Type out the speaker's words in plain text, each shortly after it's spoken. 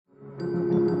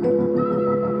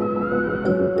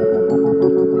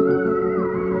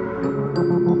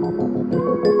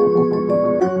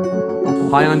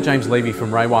Hi, I'm James Levy from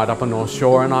Raywide Upper North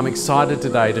Shore, and I'm excited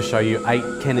today to show you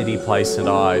 8 Kennedy Place St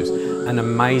Ives, an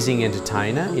amazing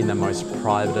entertainer in the most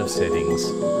private of settings.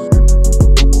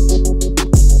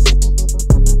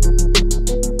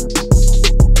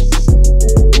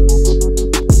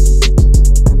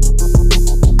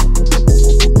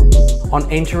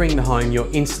 On entering the home, you're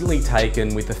instantly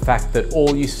taken with the fact that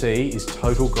all you see is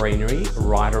total greenery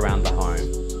right around the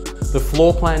home. The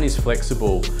floor plan is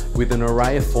flexible with an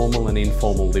array of formal and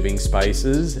informal living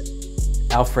spaces,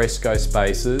 alfresco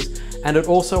spaces, and it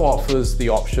also offers the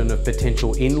option of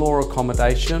potential in-law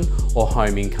accommodation or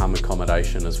home income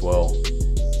accommodation as well.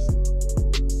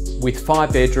 With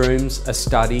 5 bedrooms, a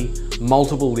study,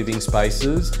 multiple living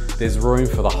spaces, there's room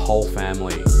for the whole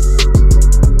family.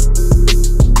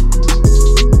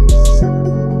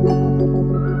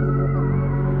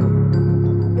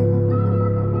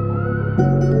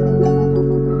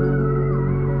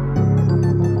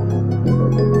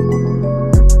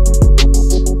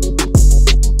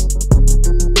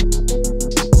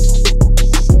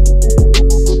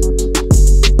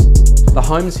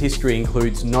 The home's history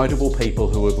includes notable people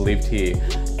who have lived here.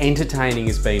 Entertaining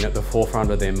has been at the forefront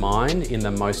of their mind in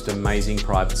the most amazing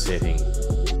private setting.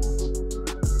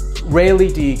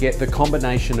 Rarely do you get the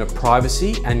combination of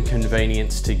privacy and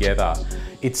convenience together.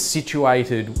 It's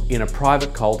situated in a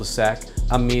private cul-de-sac,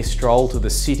 a mere stroll to the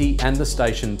city and the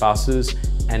station buses,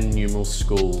 and numerous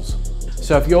schools.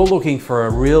 So if you're looking for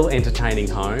a real entertaining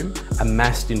home,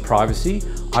 amassed in privacy,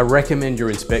 I recommend your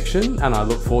inspection, and I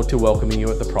look forward to welcoming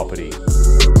you at the property.